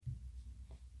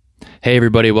Hey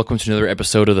everybody, welcome to another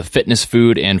episode of the Fitness,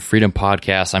 Food, and Freedom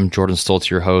Podcast. I'm Jordan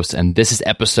Stoltz, your host, and this is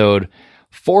episode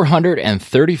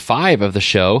 435 of the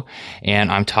show,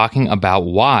 and I'm talking about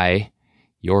why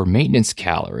your maintenance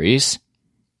calories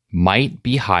might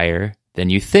be higher than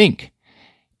you think.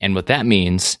 And what that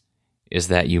means is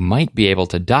that you might be able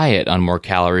to diet on more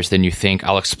calories than you think.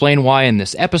 I'll explain why in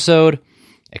this episode.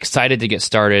 Excited to get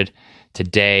started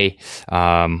today.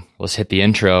 Let's hit the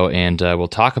intro and we'll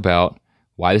talk about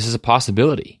why this is a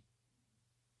possibility.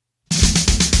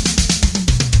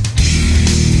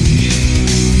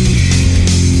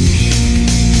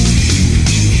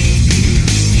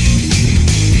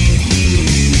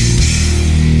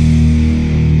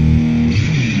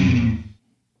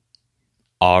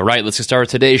 All right, let's get started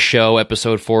with today's show,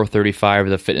 episode 435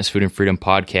 of the Fitness, Food, and Freedom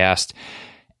Podcast.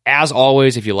 As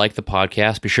always, if you like the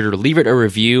podcast, be sure to leave it a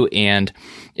review. And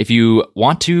if you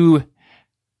want to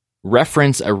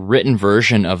reference a written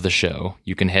version of the show,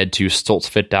 you can head to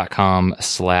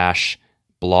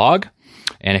stoltzfit.com/blog.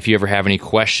 And if you ever have any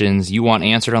questions you want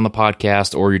answered on the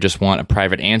podcast, or you just want a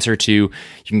private answer to, you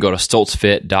can go to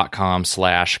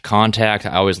stoltzfit.com/contact.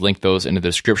 I always link those in the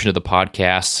description of the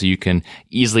podcast so you can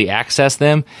easily access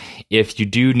them. If you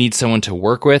do need someone to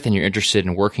work with and you're interested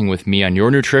in working with me on your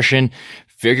nutrition,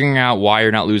 figuring out why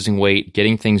you're not losing weight,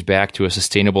 getting things back to a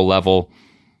sustainable level,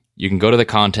 you can go to the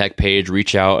contact page,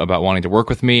 reach out about wanting to work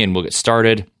with me, and we'll get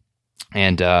started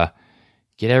and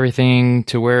get everything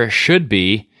to where it should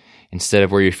be instead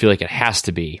of where you feel like it has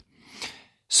to be.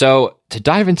 So to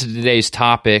dive into today's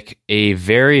topic, a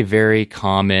very, very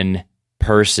common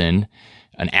person,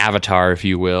 an avatar, if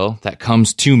you will, that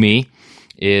comes to me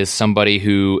is somebody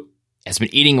who has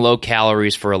been eating low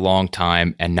calories for a long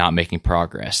time and not making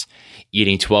progress.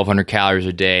 Eating 1,200 calories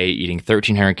a day, eating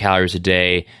 1,300 calories a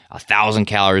day, 1,000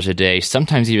 calories a day,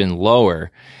 sometimes even lower,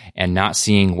 and not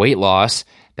seeing weight loss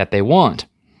that they want.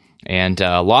 And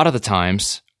a lot of the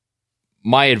times,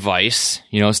 my advice,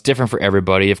 it's different for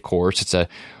everybody, of course. It's a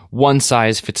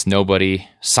one-size-fits-nobody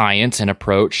science and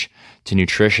approach to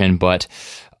nutrition, but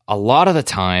a lot of the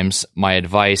times, my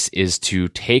advice is to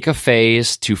take a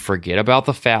phase to forget about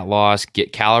the fat loss,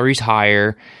 get calories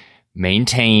higher,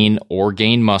 maintain or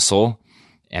gain muscle,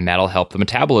 and that'll help the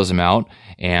metabolism out,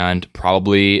 and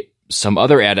probably some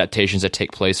other adaptations that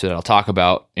take place that I'll talk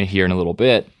about here in a little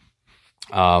bit.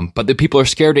 But the people are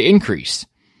scared to increase,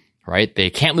 right? They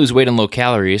can't lose weight on low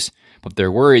calories, but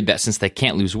they're worried that since they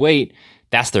can't lose weight,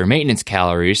 that's their maintenance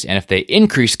calories, and if they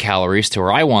increase calories to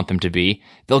where I want them to be,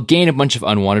 they'll gain a bunch of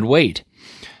unwanted weight.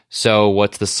 So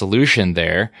what's the solution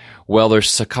there? Well,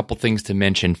 there's a couple things to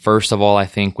mention. First of all, I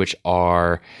think, which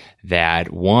are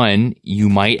that, one, you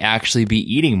might actually be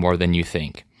eating more than you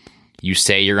think. You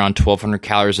say you're on 1,200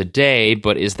 calories a day,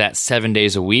 but is that 7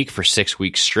 days a week for 6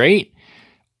 weeks straight?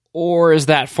 Or is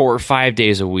that 4 or 5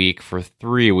 days a week for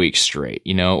 3 weeks straight?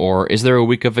 Or is there a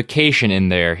week of vacation in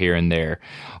there, here and there?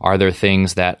 Are there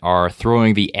things that are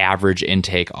throwing the average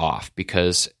intake off?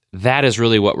 Because that is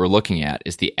really what we're looking at,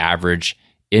 is the average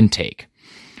intake,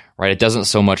 right? It doesn't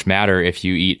so much matter if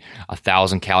you eat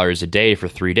 1,000 calories a day for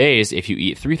 3 days if you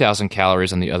eat 3,000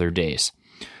 calories on the other days.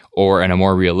 Or on a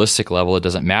more realistic level, it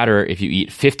doesn't matter if you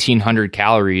eat 1,500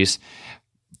 calories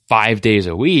 5 days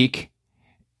a week.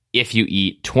 If you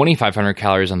eat 2,500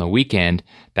 calories on the weekend,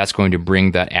 that's going to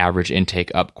bring that average intake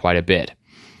up quite a bit.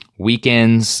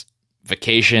 Weekends,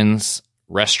 vacations,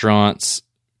 restaurants,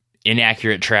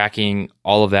 inaccurate tracking,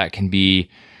 all of that can be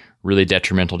really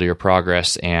detrimental to your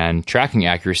progress and tracking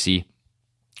accuracy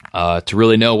to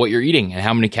really know what you're eating and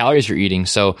how many calories you're eating.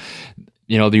 So,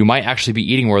 you might actually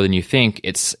be eating more than you think.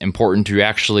 It's important to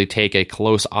actually take a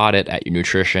close audit at your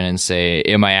nutrition and say,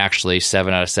 am I actually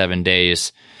 7 out of 7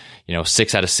 days,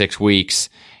 6 out of 6 weeks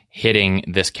hitting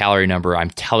this calorie number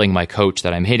I'm telling my coach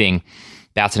that I'm hitting?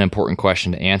 That's an important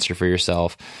question to answer for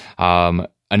yourself.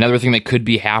 Another thing that could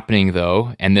be happening,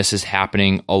 though, and this is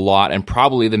happening a lot, and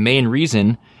probably the main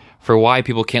reason for why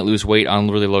people can't lose weight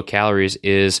on really low calories,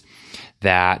 is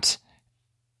that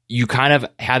you kind of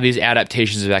have these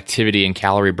adaptations of activity and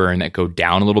calorie burn that go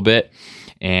down a little bit.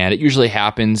 And it usually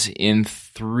happens in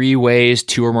 3 ways,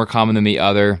 2 are more common than the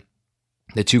other.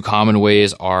 The 2 common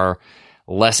ways are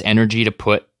less energy to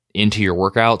put into your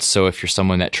workouts. So if you're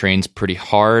someone that trains pretty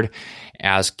hard,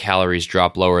 as calories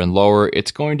drop lower and lower,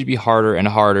 it's going to be harder and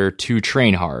harder to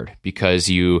train hard because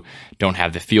you don't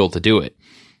have the fuel to do it.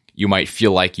 You might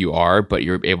feel like you are, but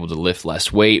you're able to lift less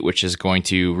weight, which is going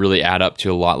to really add up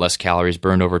to a lot less calories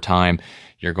burned over time.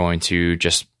 You're going to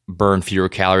just burn fewer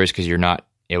calories because you're not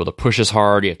able to push as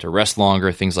hard. You have to rest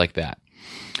longer, things like that.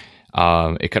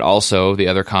 It could also, the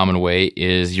other common way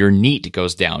is your NEAT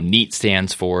goes down. NEAT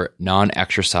stands for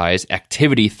non-exercise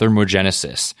activity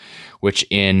thermogenesis, which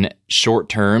in short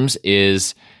terms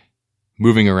is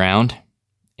moving around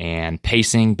and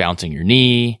pacing, bouncing your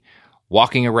knee,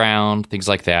 walking around, things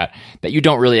like that you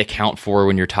don't really account for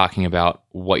when you're talking about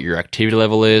what your activity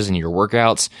level is in your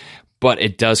workouts, but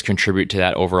it does contribute to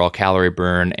that overall calorie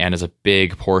burn and is a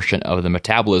big portion of the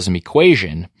metabolism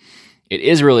equation. It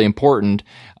is really important,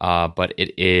 but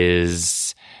it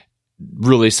is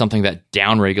really something that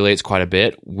downregulates quite a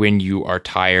bit when you are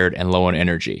tired and low on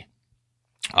energy.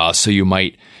 So you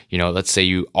might, let's say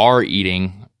you are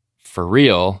eating for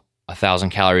real 1,000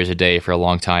 calories a day for a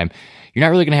long time. You're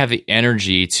not really going to have the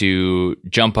energy to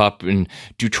jump up and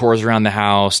do chores around the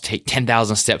house, take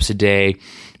 10,000 steps a day,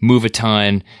 move a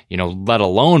ton, let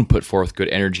alone put forth good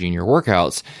energy in your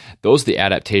workouts. Those are the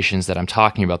adaptations that I'm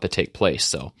talking about that take place.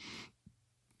 So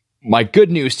my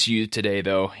good news to you today,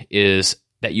 though, is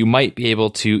that you might be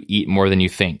able to eat more than you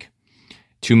think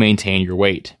to maintain your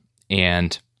weight.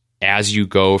 And as you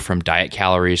go from diet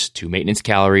calories to maintenance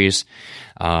calories,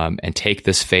 and take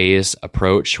this phase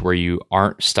approach where you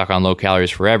aren't stuck on low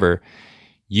calories forever,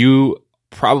 you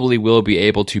probably will be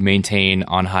able to maintain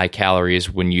on high calories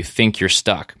when you think you're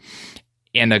stuck.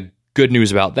 And the good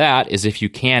news about that is if you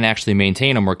can actually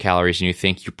maintain on more calories than you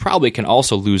think, you probably can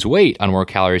also lose weight on more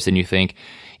calories than you think.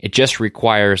 It just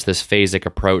requires this phasic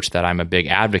approach that I'm a big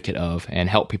advocate of and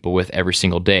help people with every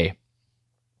single day.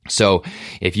 So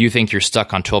if you think you're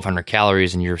stuck on 1,200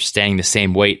 calories and you're staying the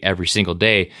same weight every single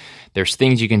day, there's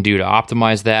things you can do to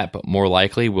optimize that, but more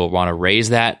likely we'll want to raise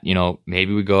that.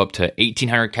 Maybe we go up to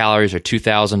 1,800 calories or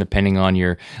 2,000, depending on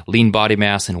your lean body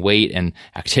mass and weight and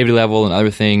activity level and other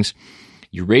things.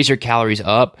 You raise your calories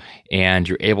up and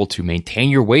you're able to maintain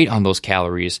your weight on those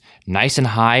calories nice and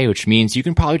high, which means you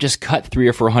can probably just cut 300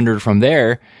 or 400 from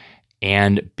there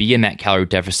and be in that calorie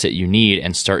deficit you need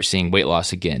and start seeing weight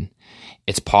loss again.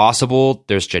 It's possible.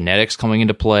 There's genetics coming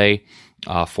into play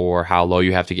for how low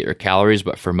you have to get your calories,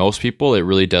 but for most people, it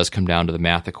really does come down to the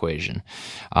math equation.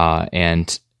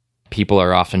 And people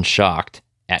are often shocked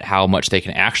at how much they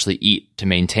can actually eat to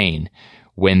maintain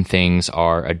when things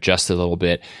are adjusted a little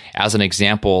bit. As an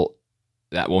example,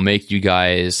 that will make you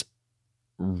guys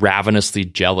ravenously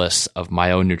jealous of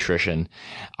my own nutrition.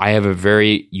 I have a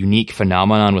very unique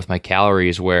phenomenon with my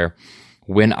calories where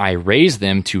when I raise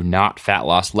them to not fat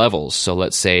loss levels, so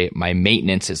let's say my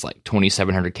maintenance is like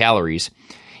 2,700 calories,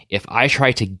 if I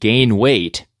try to gain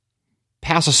weight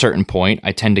past a certain point,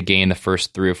 I tend to gain the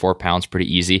first 3 or 4 pounds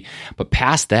pretty easy, but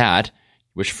past that,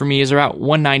 which for me is about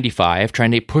 195,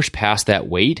 trying to push past that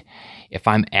weight, if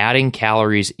I'm adding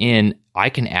calories in, I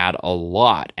can add a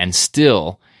lot and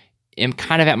still am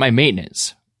kind of at my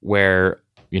maintenance where,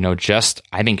 just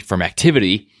I think from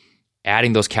activity,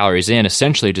 adding those calories in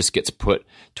essentially just gets put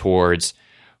towards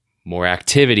more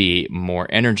activity, more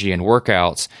energy and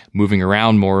workouts, moving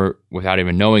around more without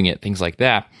even knowing it, things like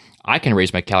that. I can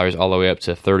raise my calories all the way up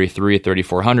to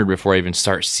 3,400 before I even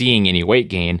start seeing any weight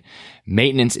gain.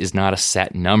 Maintenance is not a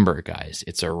set number, guys.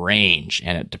 It's a range,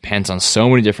 and it depends on so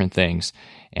many different things,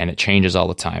 and it changes all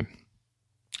the time.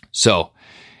 So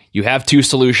you have 2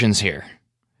 solutions here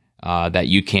that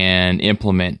you can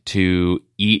implement to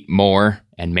eat more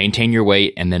and maintain your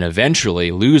weight and then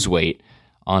eventually lose weight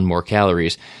on more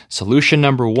calories. Solution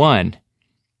number 1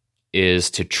 is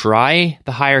to try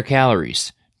the higher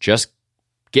calories. Just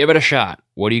give it a shot.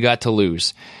 What do you got to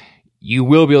lose? You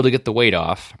will be able to get the weight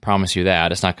off. I promise you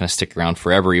that. It's not going to stick around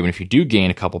forever, even if you do gain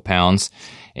a couple pounds.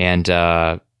 And you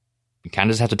kind of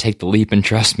just have to take the leap and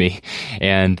trust me.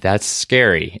 And that's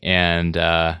scary. And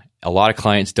a lot of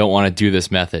clients don't want to do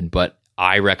this method, but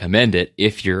I recommend it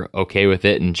if you're okay with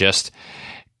it and just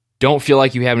don't feel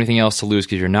like you have anything else to lose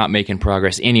because you're not making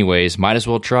progress anyways. Might as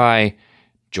well try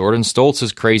Jordan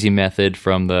Stoltz's crazy method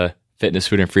from the Fitness,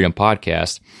 Food, and Freedom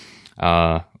podcast.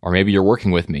 Or maybe you're working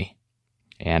with me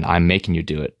and I'm making you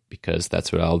do it because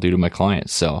that's what I'll do to my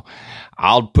clients. So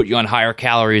I'll put you on higher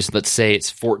calories. Let's say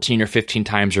it's 14 or 15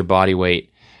 times your body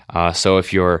weight. So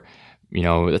if you're,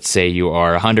 let's say you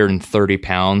are 130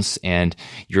 pounds and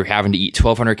you're having to eat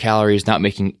 1,200 calories, not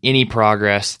making any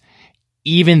progress,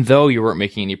 even though you weren't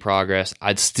making any progress,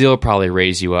 I'd still probably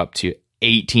raise you up to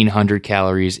 1,800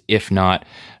 calories, if not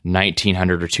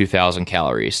 1,900 or 2,000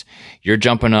 calories. You're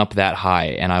jumping up that high,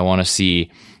 and I want to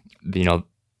see,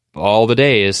 all the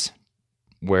days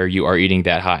where you are eating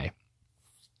that high.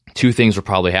 2 things will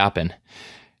probably happen.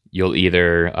 You'll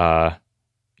either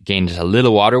gain just a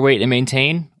little water weight and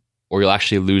maintain, or you'll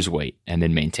actually lose weight and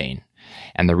then maintain.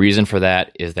 And the reason for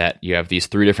that is that you have these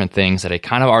 3 different things that I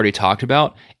kind of already talked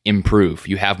about improve.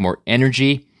 You have more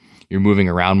energy, you're moving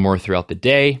around more throughout the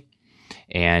day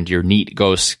and your NEAT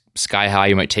goes sky high.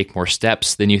 You might take more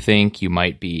steps than you think. You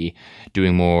might be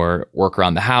doing more work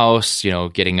around the house,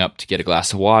 getting up to get a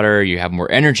glass of water. You have more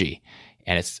energy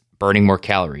and it's burning more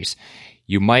calories.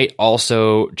 You might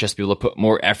also just be able to put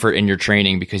more effort in your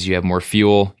training because you have more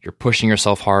fuel. You're pushing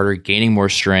yourself harder, gaining more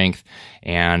strength,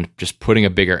 and just putting a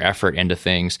bigger effort into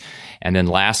things. And then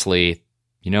lastly,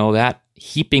 that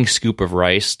heaping scoop of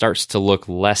rice starts to look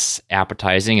less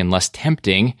appetizing and less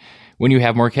tempting when you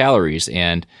have more calories.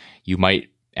 And you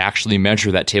might actually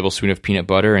measure that tablespoon of peanut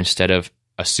butter instead of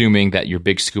assuming that your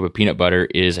big scoop of peanut butter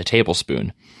is a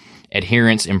tablespoon.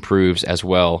 Adherence improves as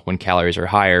well when calories are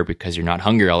higher because you're not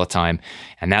hungry all the time,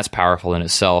 and that's powerful in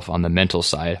itself on the mental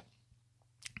side.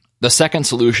 The second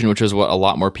solution, which is what a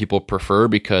lot more people prefer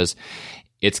because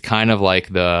it's kind of like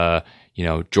the,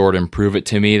 Jordan, prove it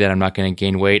to me that I'm not going to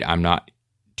gain weight, I'm not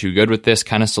too good with this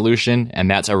kind of solution,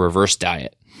 and that's a reverse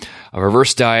diet. A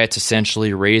reverse diet's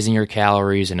essentially raising your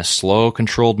calories in a slow,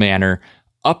 controlled manner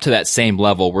up to that same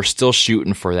level. We're still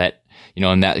shooting for that,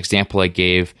 in that example I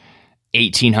gave,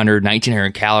 1,800,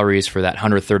 1,900 calories for that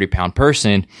 130-pound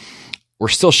person. We're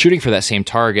still shooting for that same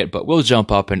target, but we'll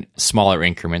jump up in smaller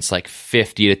increments, like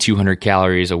 50 to 200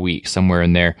 calories a week, somewhere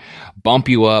in there. Bump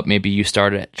you up. Maybe you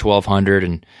start at 1,200,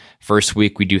 and first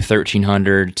week we do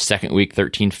 1,300, second week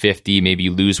 1,350. Maybe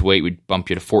you lose weight, we bump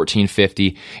you to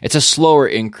 1,450. It's a slower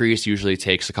increase, usually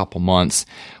takes a couple months,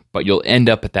 but you'll end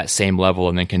up at that same level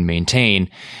and then can maintain.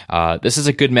 This is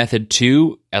a good method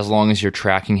too, as long as your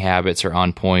tracking habits are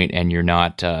on point and you're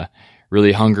not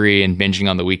really hungry and binging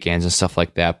on the weekends and stuff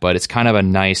like that. But it's kind of a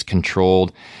nice,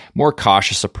 controlled, more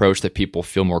cautious approach that people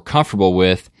feel more comfortable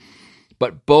with.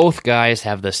 But both guys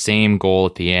have the same goal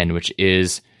at the end, which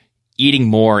is eating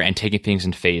more and taking things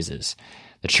in phases.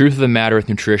 The truth of the matter with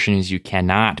nutrition is you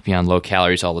cannot be on low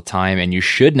calories all the time, and you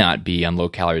should not be on low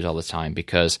calories all the time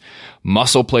because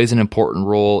muscle plays an important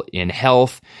role in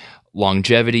health,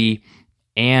 longevity,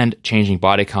 and changing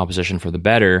body composition for the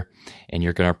better. And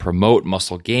you're going to promote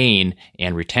muscle gain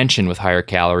and retention with higher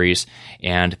calories.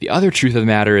 And the other truth of the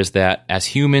matter is that as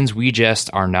humans, we just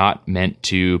are not meant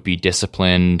to be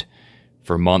disciplined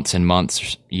for months and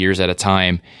months, years at a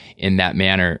time in that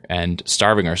manner and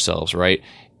starving ourselves, right?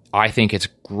 I think it's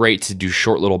great to do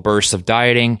short little bursts of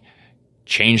dieting,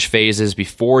 change phases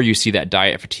before you see that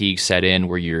diet fatigue set in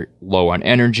where you're low on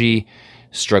energy,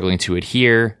 struggling to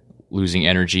adhere, losing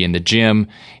energy in the gym,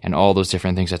 and all those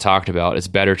different things I talked about. It's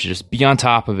better to just be on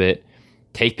top of it,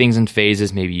 take things in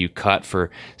phases. Maybe you cut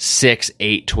for 6,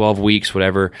 8, 12 weeks,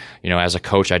 whatever, as a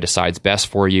coach I decide's best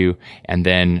for you, and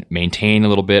then maintain a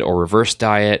little bit or reverse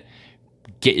diet,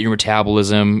 get your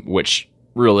metabolism, which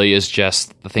really is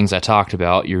just the things I talked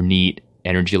about, your NEAT,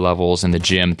 energy levels in the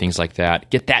gym, things like that.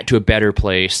 Get that to a better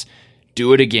place.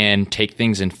 Do it again. Take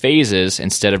things in phases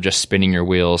instead of just spinning your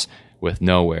wheels with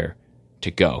nowhere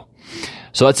to go.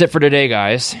 So that's it for today,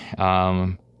 guys.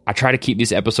 I try to keep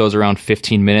these episodes around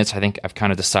 15 minutes. I think I've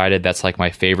kind of decided that's like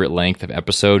my favorite length of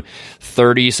episode.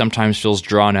 30 sometimes feels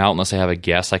drawn out unless I have a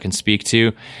guest I can speak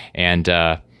to. And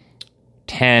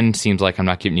 10 seems like I'm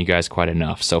not giving you guys quite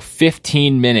enough. So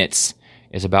 15 minutes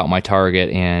is about my target,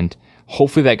 and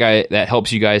hopefully that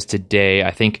helps you guys today.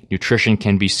 I think nutrition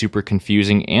can be super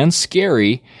confusing and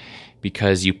scary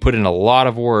because you put in a lot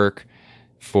of work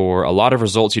for a lot of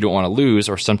results you don't want to lose,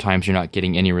 or sometimes you're not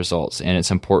getting any results, and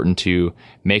it's important to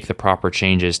make the proper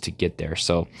changes to get there.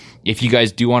 So if you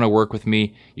guys do want to work with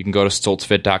me, you can go to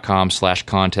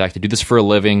stoltzfit.com/contact. I do this for a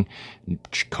living.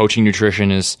 Coaching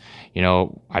nutrition is,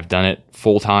 I've done it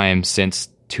full time since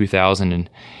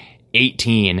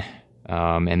 2018.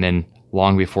 And then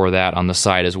long before that on the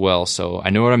side as well. So I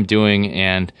know what I'm doing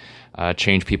and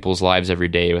change people's lives every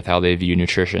day with how they view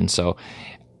nutrition. So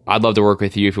I'd love to work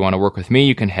with you. If you want to work with me,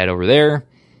 you can head over there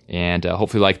and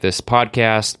hopefully like this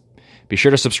podcast. Be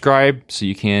sure to subscribe so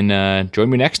you can join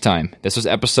me next time. This was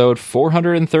episode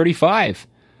 435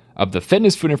 of the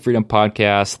Fitness, Food, and Freedom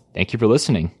podcast. Thank you for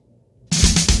listening.